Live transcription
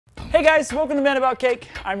Hey guys, welcome to Man About Cake.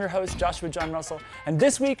 I'm your host, Joshua John Russell, and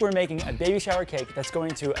this week we're making a baby shower cake that's going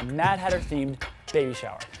to a Mad Hatter themed baby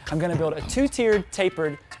shower. I'm gonna build a two-tiered,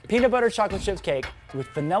 tapered, peanut butter chocolate chip cake with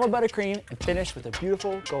vanilla buttercream and finish with a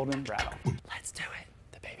beautiful golden rattle. Let's do it.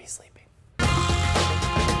 The baby's sleeping.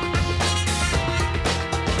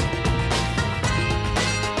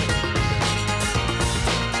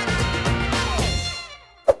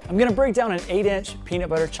 I'm gonna break down an 8-inch peanut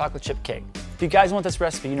butter chocolate chip cake. If you guys want this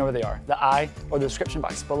recipe, you know where they are, the I or the description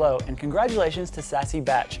box below, and congratulations to Sassy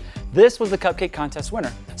Batch. This was the cupcake contest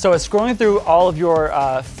winner. So I was scrolling through all of your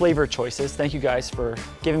flavor choices. Thank you guys for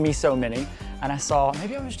giving me so many. And I saw,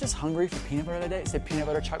 maybe I was just hungry for peanut butter that day. It said peanut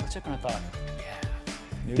butter chocolate chip, and I thought,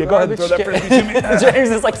 yeah, go ahead and throw that frisbee to me.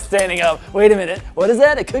 James is like standing up. Wait a minute, what is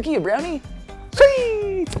that, a cookie, a brownie?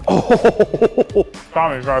 Sweet! Oh,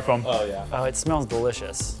 Tommy's iPhone. Oh yeah. Oh, it smells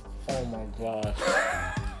delicious. Oh my gosh.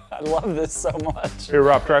 I love this so much. Here,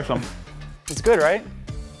 Rob, try some. It's good, right?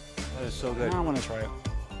 That is so good. I want to try it.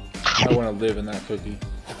 I want to live in that cookie.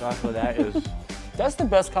 Joshua, that is. That's the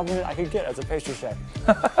best compliment I could get as a pastry chef.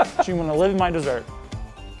 You want to live in my dessert.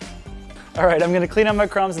 All right, I'm gonna clean up my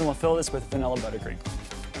crumbs and we'll fill this with vanilla buttercream.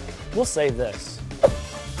 We'll save this.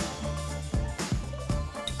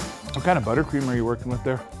 What kind of buttercream are you working with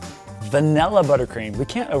there? Vanilla buttercream. We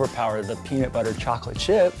can't overpower the peanut butter chocolate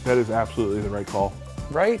chip, That is absolutely the right call.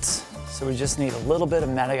 right? So we just need a little bit of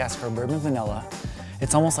Madagascar bourbon vanilla.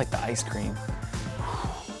 It's almost like the ice cream.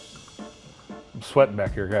 I'm sweating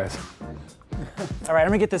back here, guys. All right, I'm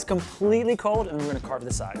gonna get this completely cold and we're gonna carve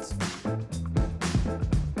the sides.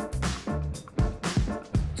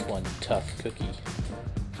 It's one tough cookie.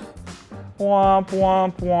 Womp,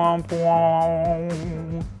 womp, womp,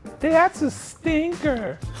 womp. That's a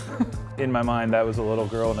stinker. In my mind, that was a little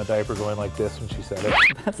girl in a diaper going like this when she said it.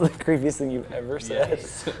 That's the creepiest thing you've ever said.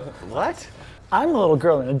 Yes. What? I'm a little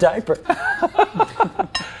girl in a diaper.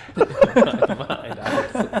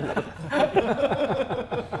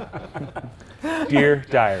 Dear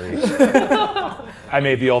diary, I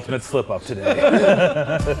made the ultimate slip up today.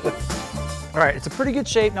 All right, it's a pretty good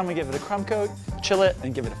shape. Now I'm gonna give it a crumb coat, chill it,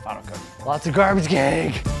 and give it a final coat. Lots of garbage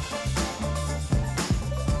cake.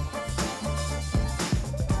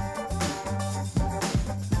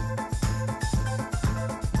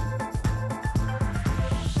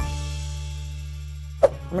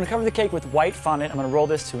 I'm gonna cover the cake with white fondant. I'm gonna roll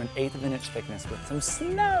this to an 1/8 of an inch thickness with some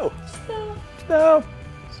snow. Snow.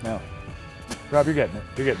 Snow. Rob, you're getting it.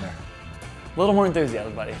 You're getting there. A little more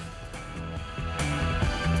enthusiasm, buddy.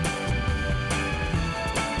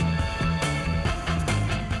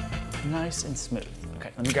 Nice and smooth.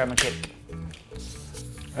 Okay, let me grab my cake.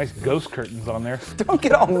 Nice ghost curtains on there. Don't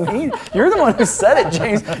get all mean. You're the one who said it,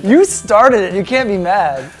 James. You started it. You can't be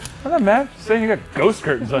mad. I'm not mad. Just saying you got ghost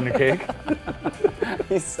curtains on your cake.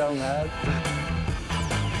 He's so mad.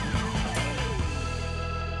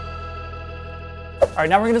 All right,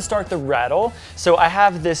 now we're gonna start the rattle. So I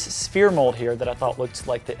have this sphere mold here that I thought looked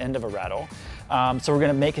like the end of a rattle. So we're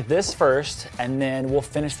gonna make this first, and then we'll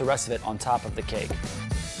finish the rest of it on top of the cake.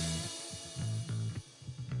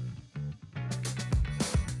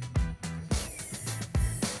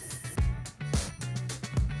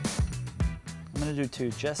 I'm gonna do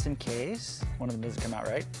 2 just in case one of them doesn't come out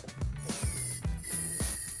right.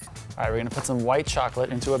 All right, we're gonna put some white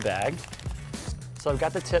chocolate into a bag. So I've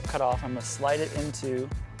got the tip cut off. I'm gonna slide it in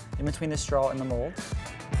between the straw and the mold.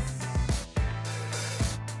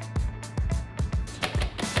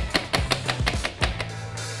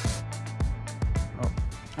 Oh.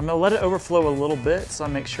 I'm gonna let it overflow a little bit so I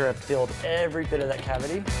make sure I've filled every bit of that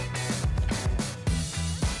cavity.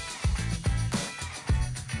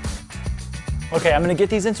 Okay, I'm gonna get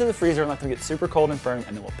these into the freezer and let them get super cold and firm,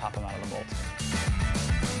 and then we'll pop them out of the mold.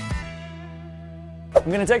 I'm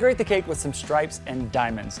gonna decorate the cake with some stripes and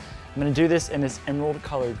diamonds. I'm gonna do this in this emerald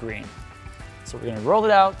color green. So we're gonna roll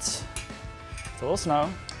it out. It's a little snow.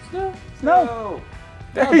 Snow. Oh,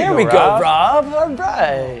 There we you go, Rob. All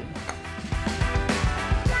right.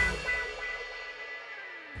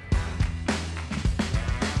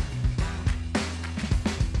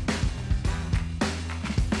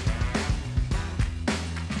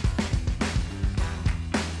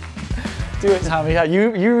 Do it, Tommy. Yeah,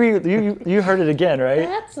 you heard it again, right?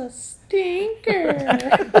 That's a stinker.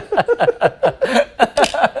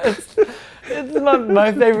 It's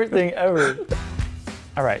my favorite thing ever.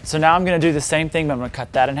 All right, so now I'm gonna do the same thing, but I'm gonna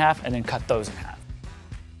cut that in half and then cut those in half.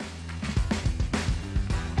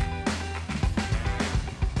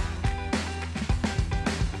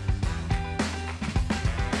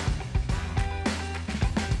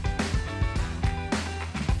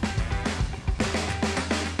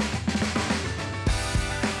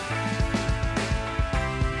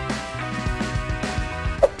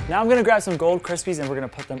 Now I'm gonna grab some gold Krispies and we're gonna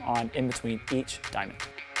put them on in between each diamond.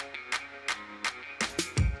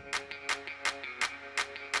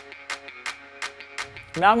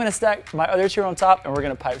 Now I'm gonna stack my other tier on top and we're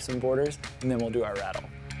gonna pipe some borders and then we'll do our rattle.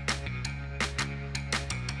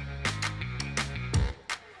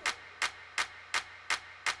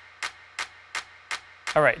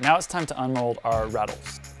 All right, now it's time to unmold our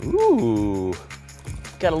rattles. Ooh.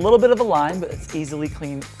 Got a little bit of a line, but it's easily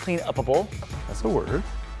clean upable. That's a word.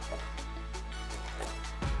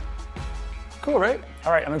 Cool, right?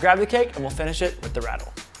 All right, I'm gonna grab the cake and we'll finish it with the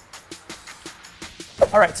rattle.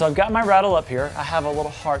 All right, so I've got my rattle up here. I have a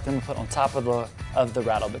little heart that I'm gonna put on top of the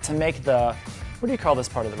rattle, but to make the, what do you call this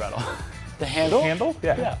part of the rattle? The handle? The handle?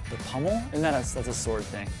 Yeah. Yeah, the pommel? And that's a sword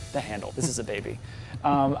thing. The handle, this is a baby.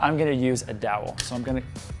 I'm gonna use a dowel. So I'm gonna,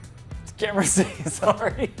 camera see,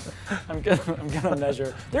 sorry. I'm gonna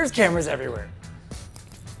measure. There's cameras everywhere.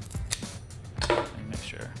 Let me make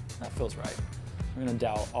sure, that feels right. I'm gonna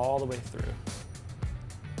dowel all the way through.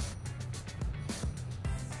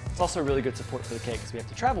 It's also really good support for the cake because we have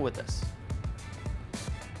to travel with this.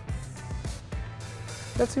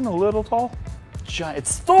 That seemed a little tall. Giant,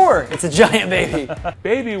 it's Thor, it's a giant baby.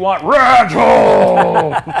 Baby want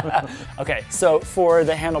rattle! Okay, so for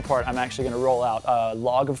the handle part, I'm actually gonna roll out a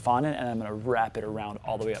log of fondant and I'm gonna wrap it around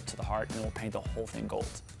all the way up to the heart and we'll paint the whole thing gold.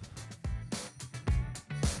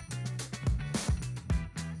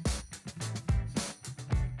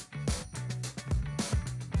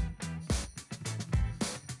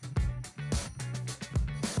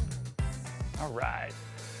 All right.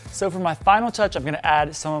 So for my final touch, I'm gonna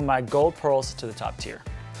add some of my gold pearls to the top tier.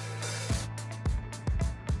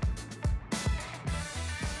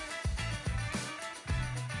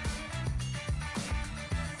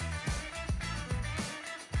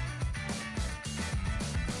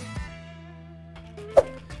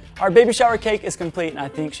 Our baby shower cake is complete and I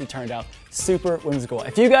think she turned out super whimsical.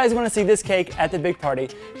 If you guys want to see this cake at the big party,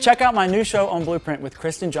 check out my new show on Blueprint with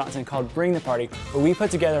Kristen Johnson called Bring the Party, where we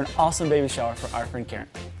put together an awesome baby shower for our friend Karen.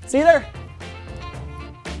 See you there!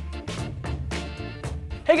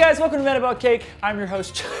 Hey guys, welcome to Mad About Cake. I'm your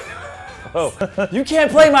host. Oh, you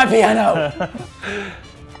can't play my piano!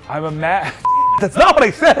 I'm a mad. That's not what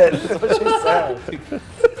I said! That's what she said.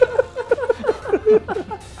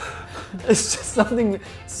 It's just something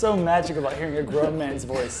so magic about hearing a grown man's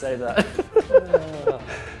voice say that.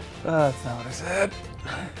 That's not what I said.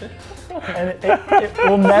 And it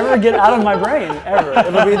will never get out of my brain, ever.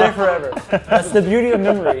 It'll be there forever. That's the beauty of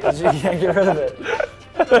memory, is you can't get rid of it.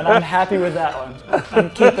 And I'm happy with that one. I'm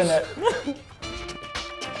keeping it.